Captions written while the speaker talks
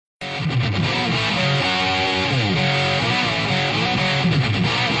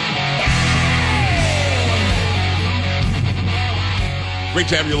Great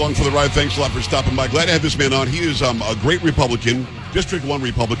to have you along for the ride. Thanks a lot for stopping by. Glad to have this man on. He is a great Republican, District 1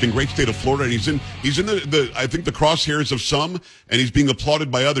 Republican, great state of Florida, and he's in the I think the crosshairs of some, and he's being applauded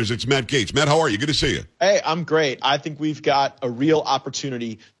by others. It's Matt Gaetz. Matt, how are you? Good to see you. Hey, I'm great. I think we've got a real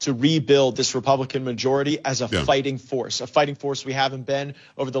opportunity to rebuild this Republican majority as a fighting force we haven't been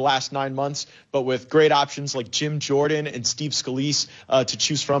over the last 9 months, but with great options like Jim Jordan and Steve Scalise to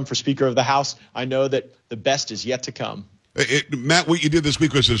choose from for Speaker of the House, I know that the best is yet to come. Matt, what you did this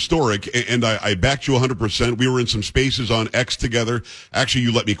week was historic, and I backed you 100%. We were in some spaces on X together. Actually,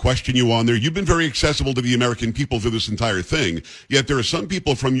 you let me question you on there. You've been very accessible to the American people through this entire thing, yet there are some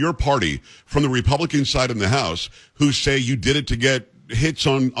people from your party, from the Republican side in the House, who say you did it to get hits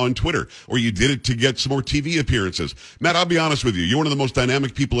on Twitter, or you did it to get some more TV appearances. Matt, I'll be honest with you. You're one of the most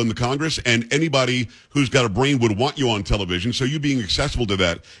dynamic people in the Congress, and anybody who's got a brain would want you on television, so you being accessible to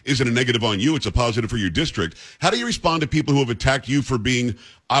that isn't a negative on you. It's a positive for your district. How do you respond to people who have attacked you for being,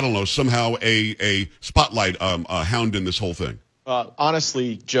 I don't know, somehow a spotlight hound in this whole thing?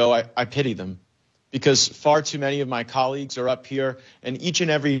 Honestly, Joe, I pity them, because far too many of my colleagues are up here, and each and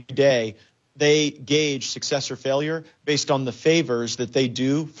every day they gauge success or failure based on the favors that they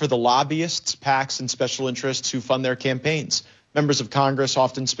do for the lobbyists, PACs, and special interests who fund their campaigns. Members of Congress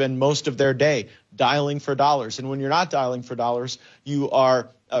often spend most of their day dialing for dollars. And when you're not dialing for dollars, you are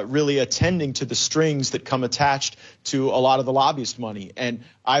really attending to the strings that come attached to a lot of the lobbyist money. And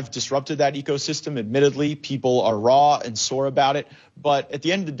I've disrupted that ecosystem. Admittedly, people are raw and sore about it. But at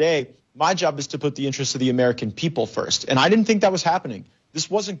the end of the day, my job is to put the interests of the American people first. And I didn't think that was happening. This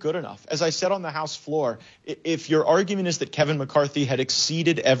wasn't good enough. As I said on the House floor, if your argument is that Kevin McCarthy had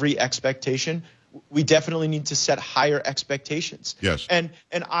exceeded every expectation, we definitely need to set higher expectations. Yes. And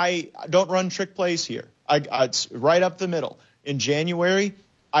I don't run trick plays here. It's right up the middle. In January,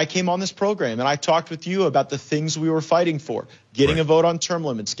 I came on this program and I talked with you about the things we were fighting for, getting a vote on term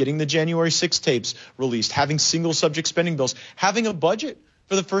limits, getting the January 6 tapes released, having single subject spending bills, having a budget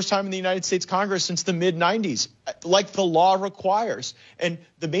for the first time in the United States Congress since the mid-90s, like the law requires. And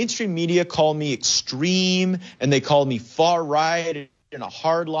the mainstream media call me extreme, and they call me far right and a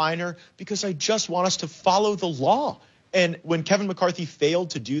hardliner, because I just want us to follow the law. And when Kevin McCarthy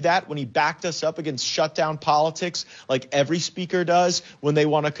failed to do that, when he backed us up against shutdown politics like every speaker does when they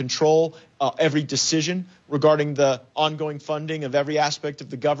want to control every decision regarding the ongoing funding of every aspect of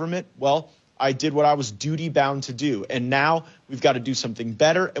the government, well, I did what I was duty bound to do. And now we've got to do something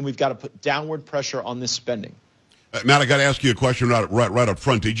better, and we've got to put downward pressure on this spending. Matt, I got to ask you a question right up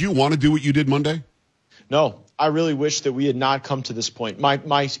front. Did you want to do what you did Monday? No, I really wish that we had not come to this point.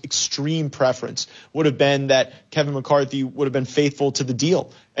 My extreme preference would have been that Kevin McCarthy would have been faithful to the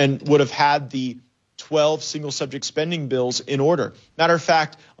deal and would have had the 12 single subject spending bills in order. Matter of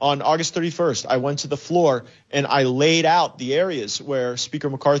fact, on August 31st, I went to the floor and I laid out the areas where Speaker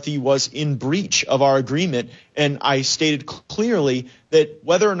McCarthy was in breach of our agreement. And I stated clearly that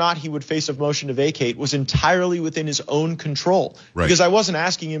whether or not he would face a motion to vacate was entirely within his own control. Right. Because I wasn't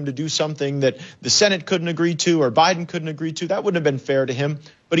asking him to do something that the Senate couldn't agree to or Biden couldn't agree to. That wouldn't have been fair to him.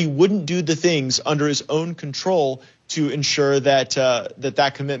 But he wouldn't do the things under his own control to ensure that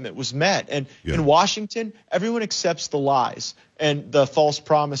that commitment was met. And in Washington, everyone accepts the lies and the false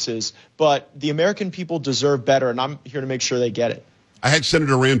promises, but the American people deserve better, and I'm here to make sure they get it. I had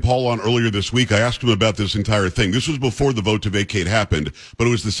Senator Rand Paul on earlier this week. I asked him about this entire thing. This was before the vote to vacate happened, but it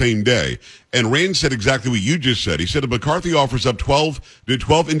was the same day. And Rand said exactly what you just said. He said if McCarthy offers up 12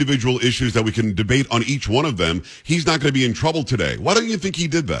 individual issues that we can debate on each one of them, he's not going to be in trouble today. Why don't you think he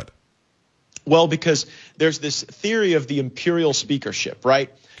did that? Well, because there's this theory of the imperial speakership,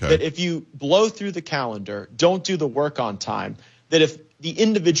 right? Okay. That if you blow through the calendar, don't do the work on time, that if the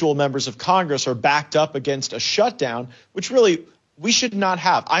individual members of Congress are backed up against a shutdown, which really we should not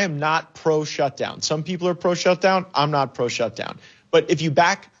have. I am not pro-shutdown. Some people are pro-shutdown. I'm not pro-shutdown. But if you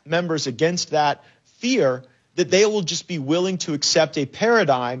back members against that fear, that they will just be willing to accept a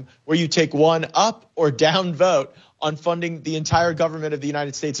paradigm where you take one up or down vote on funding the entire government of the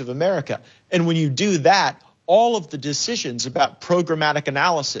United States of America. And when you do that, all of the decisions about programmatic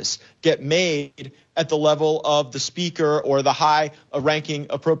analysis get made at the level of the speaker or the high-ranking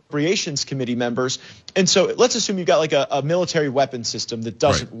appropriations committee members. And so let's assume you've got like a military weapon system that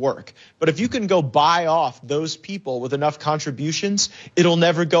doesn't work. But if you can go buy off those people with enough contributions, it'll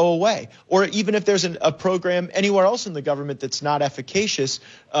never go away. Or even if there's a program anywhere else in the government that's not efficacious,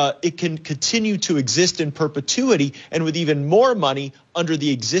 it can continue to exist in perpetuity and with even more money under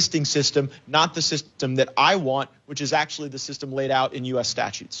the existing system, not the system that I want, which is actually the system laid out in U.S.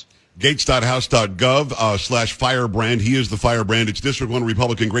 statutes. Gaetz.house.gov /firebrand. He is the firebrand. It's District 1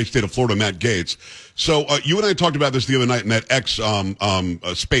 Republican, great state of Florida, Matt Gaetz. So you and I talked about this the other night in that X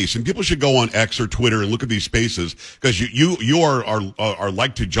space, and people should go on X or Twitter and look at these spaces because you are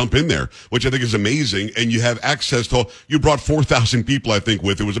like to jump in there, which I think is amazing, and you have access to. You brought 4,000 people, I think,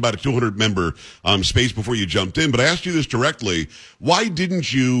 with it was about a 200 member space before you jumped in. But I asked you this directly: why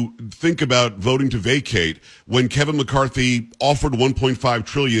didn't you think about voting to vacate when Kevin McCarthy offered $1.5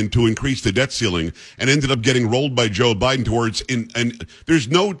 trillion to increase the debt ceiling and ended up getting rolled by Joe Biden towards and there's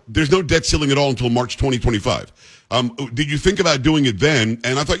no debt ceiling at all until March 2025. Did you think about doing it then?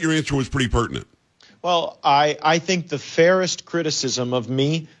 And I thought your answer was pretty pertinent. Well, I think the fairest criticism of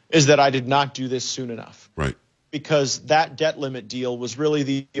me is that I did not do this soon enough. Right. Because that debt limit deal was really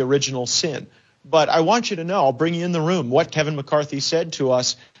the original sin. But I want you to know, I'll bring you in the room, what Kevin McCarthy said to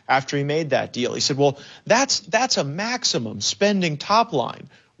us after he made that deal. He said, well, that's a maximum spending top line.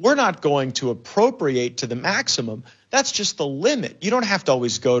 We're not going to appropriate to the maximum. That's just the limit. You don't have to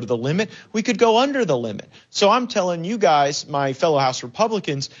always go to the limit. We could go under the limit. So I'm telling you guys, my fellow House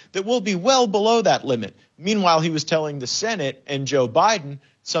Republicans, that we'll be well below that limit. Meanwhile, he was telling the Senate and Joe Biden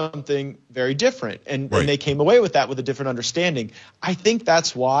something very different. And they came away with that with a different understanding. I think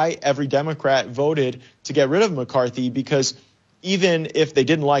that's why every Democrat voted to get rid of McCarthy, because even if they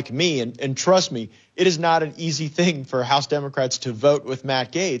didn't like me, and trust me, it is not an easy thing for House Democrats to vote with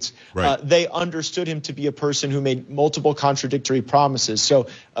Matt Gaetz. Right. They understood him to be a person who made multiple contradictory promises. So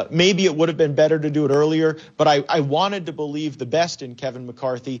maybe it would have been better to do it earlier, but I wanted to believe the best in Kevin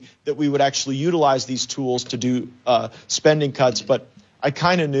McCarthy, that we would actually utilize these tools to do spending cuts. But I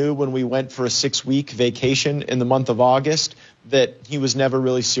kind of knew when we went for a 6-week vacation in the month of August that he was never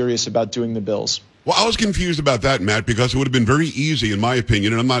really serious about doing the bills. Well, I was confused about that, Matt, because it would have been very easy, in my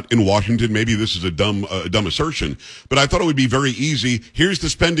opinion, and I'm not in Washington. Maybe this is a dumb assertion, but I thought it would be very easy. Here's the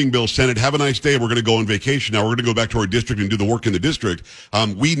spending bill, Senate. Have a nice day. We're going to go on vacation. Now we're going to go back to our district and do the work in the district.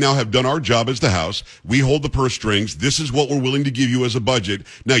 We now have done our job as the House. We hold the purse strings. This is what we're willing to give you as a budget.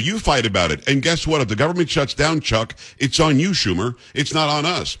 Now you fight about it. And guess what? If the government shuts down, Chuck, it's on you, Schumer. It's not on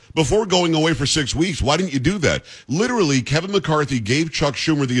us. Before going away for 6 weeks, why didn't you do that? Literally, Kevin McCarthy gave Chuck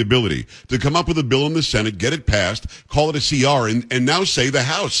Schumer the ability to come up with a bill in the Senate, get it passed, call it a CR, and now say the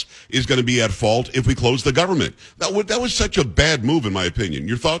House is going to be at fault if we close the government. That was such a bad move, in my opinion.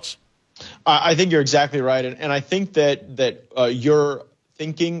 Your thoughts? I think you're exactly right, and I think that your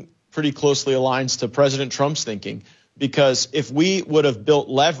thinking pretty closely aligns to President Trump's thinking. Because if we would have built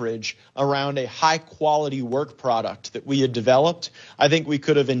leverage around a high-quality work product that we had developed, I think we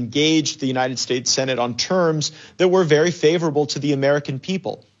could have engaged the United States Senate on terms that were very favorable to the American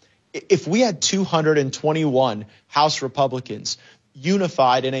people. If we had 221 House Republicans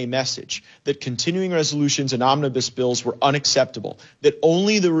unified in a message that continuing resolutions and omnibus bills were unacceptable, that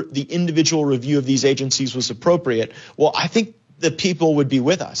only the individual review of these agencies was appropriate, well, I think the people would be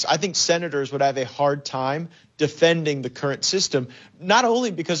with us. I think senators would have a hard time defending the current system, not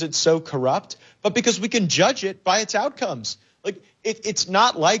only because it's so corrupt, but because we can judge it by its outcomes. Like, it's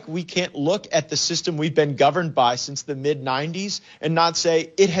not like we can't look at the system we've been governed by since the mid-90s and not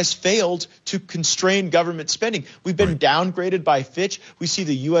say it has failed to constrain government spending. We've been downgraded by Fitch. We see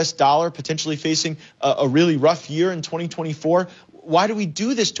the U.S. dollar potentially facing a really rough year in 2024. Why do we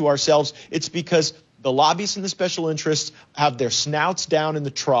do this to ourselves? It's because the lobbyists and the special interests have their snouts down in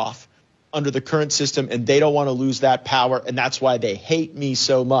the trough under the current system, and they don't want to lose that power, and that's why they hate me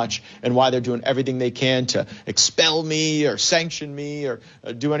so much and why they're doing everything they can to expel me or sanction me or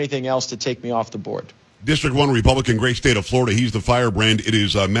do anything else to take me off the board. District 1 Republican, great state of Florida. He's the firebrand. It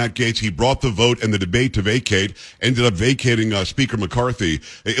is Matt Gaetz. He brought the vote and the debate to vacate, ended up vacating Speaker McCarthy.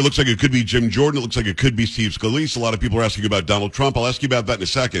 It looks like it could be Jim Jordan. It looks like it could be Steve Scalise. A lot of people are asking about Donald Trump. I'll ask you about that in a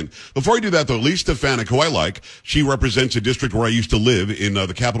second. Before I do that, though, Lee Stefanik, who I like, she represents a district where I used to live in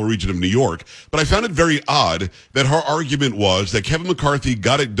the capital region of New York. But I found it very odd that her argument was that Kevin McCarthy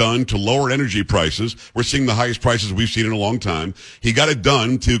got it done to lower energy prices. We're seeing the highest prices we've seen in a long time. He got it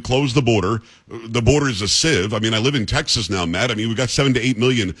done to close the border. The border is a sieve. I mean, I live in Texas now, Matt. I mean, we've got 7 to 8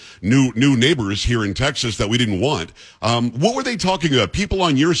 million new neighbors here in Texas that we didn't want. What were they talking about? People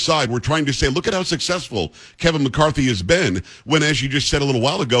on your side were trying to say, look at how successful Kevin McCarthy has been, when, as you just said a little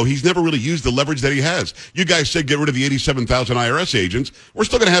while ago, he's never really used the leverage that he has. You guys said get rid of the 87,000 IRS agents. We're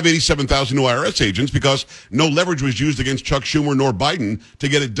still going to have 87,000 new IRS agents because no leverage was used against Chuck Schumer nor Biden to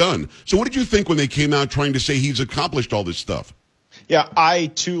get it done. So what did you think when they came out trying to say he's accomplished all this stuff? Yeah, I,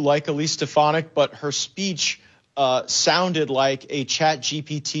 too, like Elise Stefanik, but her speech sounded like a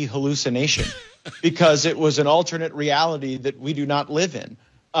ChatGPT hallucination because it was an alternate reality that we do not live in.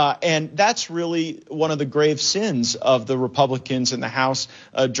 And that's really one of the grave sins of the Republicans in the House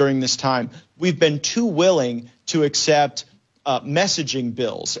during this time. We've been too willing to accept messaging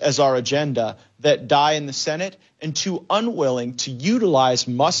bills as our agenda that die in the Senate, and too unwilling to utilize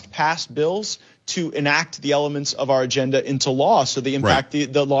must-pass bills to enact the elements of our agenda into law so they impact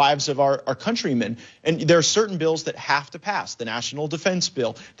the lives of our countrymen. And there are certain bills that have to pass: the National Defense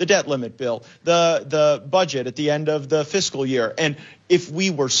Bill, the debt limit bill, the budget at the end of the fiscal year. And if we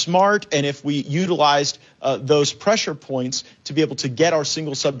were smart and if we utilized those pressure points to be able to get our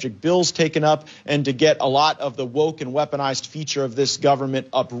single subject bills taken up and to get a lot of the woke and weaponized feature of this government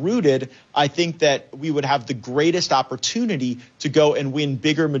uprooted, I think that we would have the greatest opportunity to go and win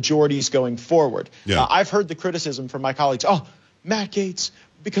bigger majorities going forward. Yeah. I've heard the criticism from my colleagues, Matt Gaetz,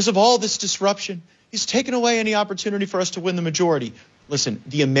 because of all this disruption, he's taken away any opportunity for us to win the majority. Listen,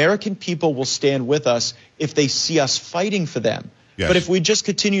 the American people will stand with us if they see us fighting for them. Yes. But if we just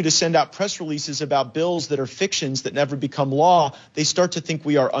continue to send out press releases about bills that are fictions that never become law, they start to think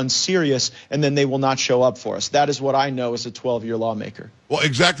we are unserious, and then they will not show up for us. That is what I know as a 12-year lawmaker. Well,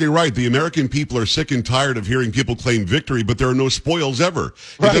 exactly right. The American people are sick and tired of hearing people claim victory, but there are no spoils ever.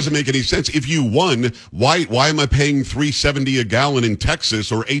 It doesn't make any sense. If you won, why am I paying $3.70 a gallon in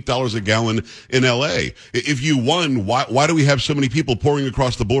Texas or $8 a gallon in L.A.? If you won, why do we have so many people pouring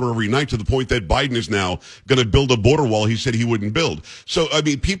across the border every night to the point that Biden is now going to build a border wall he said he wouldn't build? So, I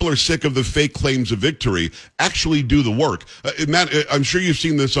mean, people are sick of the fake claims of victory. Actually do the work. Matt, I'm sure you've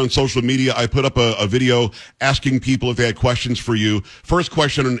seen this on social media. I put up a video asking people if they had questions for you. First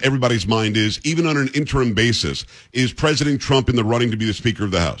question on everybody's mind is, even on an interim basis, is President Trump in the running to be the Speaker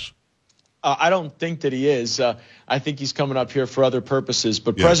of the House? I don't think that he is. I think he's coming up here for other purposes.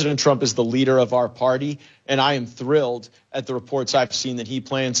 But President Trump is the leader of our party, and I am thrilled at the reports I've seen that he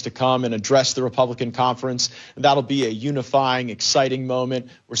plans to come and address the Republican conference. And that'll be a unifying, exciting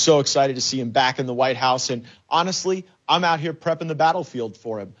moment. We're so excited to see him back in the White House. And honestly, I'm out here prepping the battlefield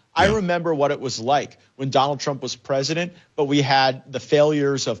for him. I remember what it was like when Donald Trump was president, but we had the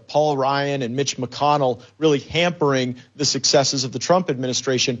failures of Paul Ryan and Mitch McConnell really hampering the successes of the Trump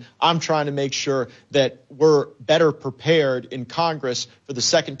administration. I'm trying to make sure that we're better prepared in Congress for the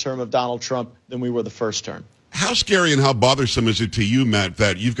second term of Donald Trump than we were the first term. How scary and how bothersome is it to you, Matt,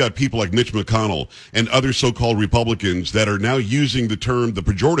 that you've got people like Mitch McConnell and other so-called Republicans that are now using the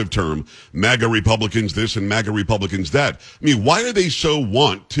pejorative term, MAGA Republicans this and MAGA Republicans that? I mean, why do they so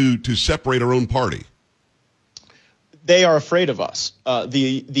want to separate our own party? They are afraid of us.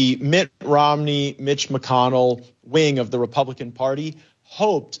 The Mitt Romney, Mitch McConnell wing of the Republican Party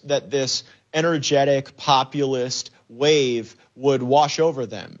hoped that this energetic populist wave would wash over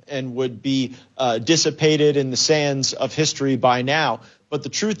them and would be dissipated in the sands of history by now. But the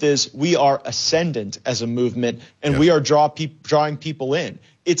truth is we are ascendant as a movement, and we are drawing people in.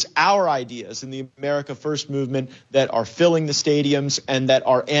 It's our ideas in the America First movement that are filling the stadiums and that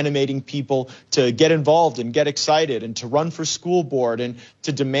are animating people to get involved and get excited and to run for school board and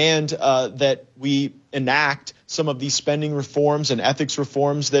to demand that we enact some of these spending reforms and ethics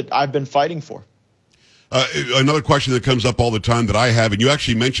reforms that I've been fighting for. Another question that comes up all the time that I have, and you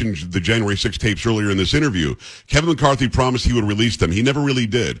actually mentioned the January 6 tapes earlier in this interview. Kevin McCarthy promised he would release them. He never really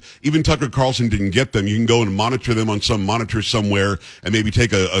did. Even Tucker Carlson didn't get them. You can go and monitor them on some monitor somewhere and maybe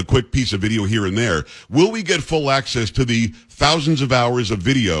take a quick piece of video here and there. Will we get full access to the thousands of hours of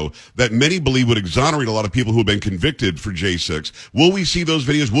video that many believe would exonerate a lot of people who have been convicted for J6? Will we see those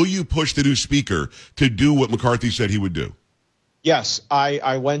videos? Will you push the new speaker to do what McCarthy said he would do? Yes,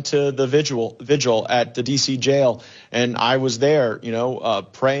 I went to the vigil at the D.C. jail, and I was there,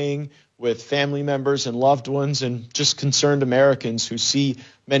 praying with family members and loved ones and just concerned Americans who see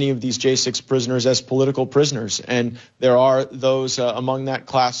many of these J6 prisoners as political prisoners. And there are those among that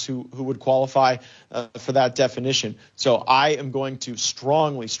class who would qualify for that definition. So I am going to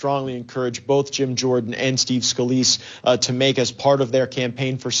strongly encourage both Jim Jordan and Steve Scalise to make as part of their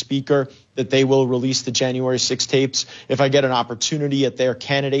campaign for Speaker that they will release the January 6 tapes. If I get an opportunity at their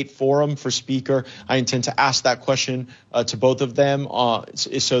candidate forum for Speaker, I intend to ask that question to both of them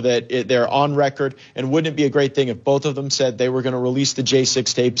so that they're on record. And wouldn't it be a great thing if both of them said they were going to release the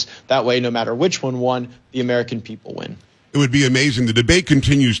J6 tapes? That way, no matter which one won, the American people win. It would be amazing. The debate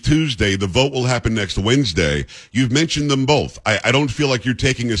continues Tuesday. The vote will happen next Wednesday. You've mentioned them both. I don't feel like you're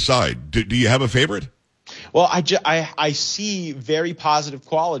taking a side. Do you have a favorite? Well, I see very positive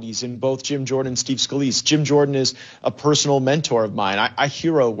qualities in both Jim Jordan and Steve Scalise. Jim Jordan is a personal mentor of mine. I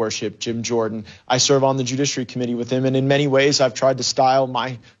hero worship Jim Jordan. I serve on the Judiciary Committee with him, and in many ways I've tried to style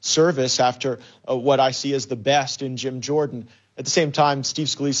my service after what I see as the best in Jim Jordan. At the same time, Steve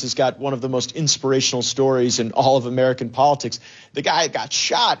Scalise has got one of the most inspirational stories in all of American politics. The guy got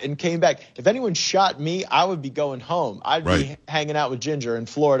shot and came back. If anyone shot me, I would be going home. I'd be hanging out with Ginger in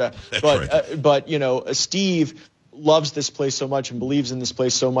Florida. But Steve loves this place so much and believes in this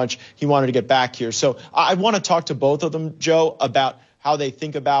place so much, he wanted to get back here. So I want to talk to both of them, Joe, about how they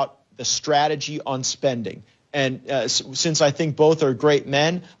think about the strategy on spending. And since I think both are great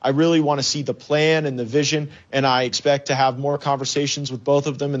men, I really want to see the plan and the vision, and I expect to have more conversations with both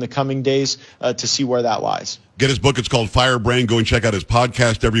of them in the coming days to see where that lies. Get his book. It's called Firebrand. Go and check out his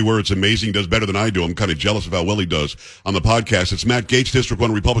podcast everywhere. It's amazing. He does better than I do. I'm kind of jealous of how well he does on the podcast. It's Matt Gaetz, District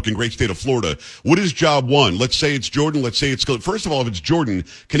 1 Republican, great state of Florida. What is job one? Let's say it's Jordan. Let's say it's – first of all, if it's Jordan,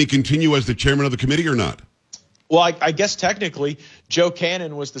 can he continue as the chairman of the committee or not? Well, I guess technically Joe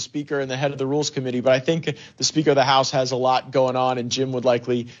Cannon was the speaker and the head of the Rules Committee, but I think the Speaker of the House has a lot going on, and Jim would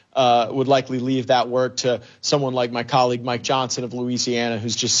likely leave that work to someone like my colleague Mike Johnson of Louisiana,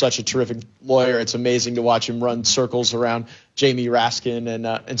 who's just such a terrific lawyer. It's amazing to watch him run circles around Jamie Raskin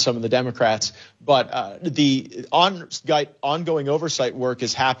and some of the Democrats. But the ongoing oversight work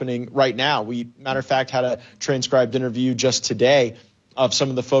is happening right now. We, matter of fact, had a transcribed interview just today of some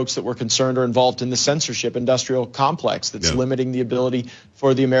of the folks that were concerned or involved in the censorship industrial complex that's limiting the ability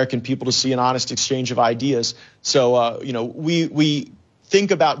for the American people to see an honest exchange of ideas. So, we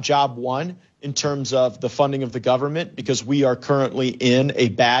think about job one in terms of the funding of the government, because we are currently in a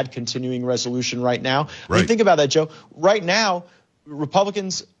bad continuing resolution right now. Right. I mean, think about that, Joe. Right now,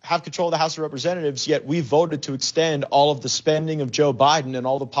 Republicans have control of the House of Representatives, yet we voted to extend all of the spending of Joe Biden and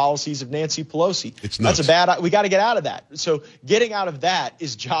all the policies of Nancy Pelosi. It's nuts. That's we got to get out of that. So getting out of that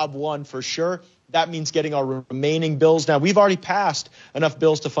is job one for sure. That means getting our remaining bills. Now, we've already passed enough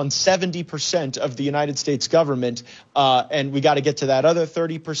bills to fund 70% of the United States government, and we got to get to that other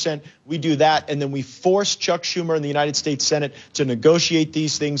 30%. We do that, and then we force Chuck Schumer and the United States Senate to negotiate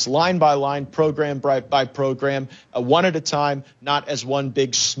these things line by line, program by program, one at a time, not as one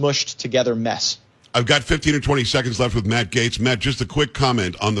big smushed together mess. I've got 15 or 20 seconds left with Matt Gaetz. Matt, just a quick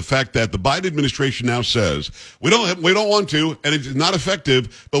comment on the fact that the Biden administration now says we don't want to, and it's not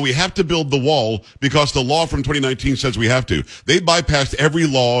effective, but we have to build the wall because the law from 2019 says we have to. They bypassed every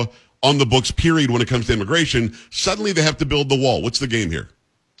law on the books, period, when it comes to immigration. Suddenly they have to build the wall. What's the game here?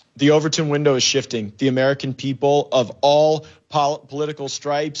 The Overton window is shifting. The American people of all political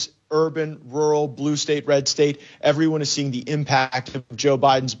stripes, urban, rural, blue state, red state, everyone is seeing the impact of Joe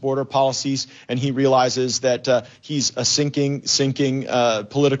Biden's border policies, and he realizes that he's a sinking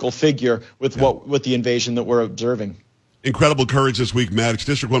political figure with the invasion that we're observing. Incredible courage this week, Matt. It's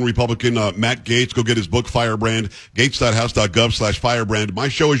District 1 Republican Matt Gaetz. Go get his book, Firebrand, gaetz.house.gov/firebrand. My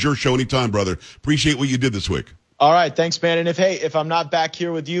show is your show anytime, brother. Appreciate what you did this week. All right. Thanks, man. And if I'm not back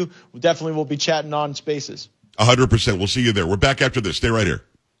here with you, we definitely will be chatting on Spaces. 100%. We'll see you there. We're back after this. Stay right here.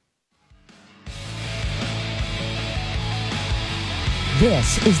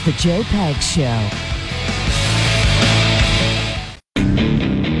 This is the Joe Pags Show.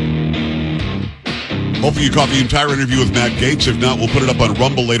 Hopefully you caught the entire interview with Matt Gaetz. If not, we'll put it up on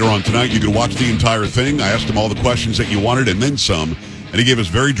Rumble later on tonight. You can watch the entire thing. I asked him all the questions that you wanted and then some, and he gave us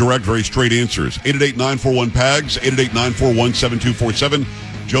very direct, very straight answers. 888-941-PAGS, 888-941-7247,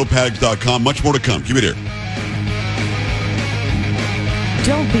 joepags.com. Much more to come. Keep it here.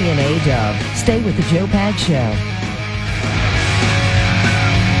 Don't be an A-dub. Stay with the Joe Pags Show.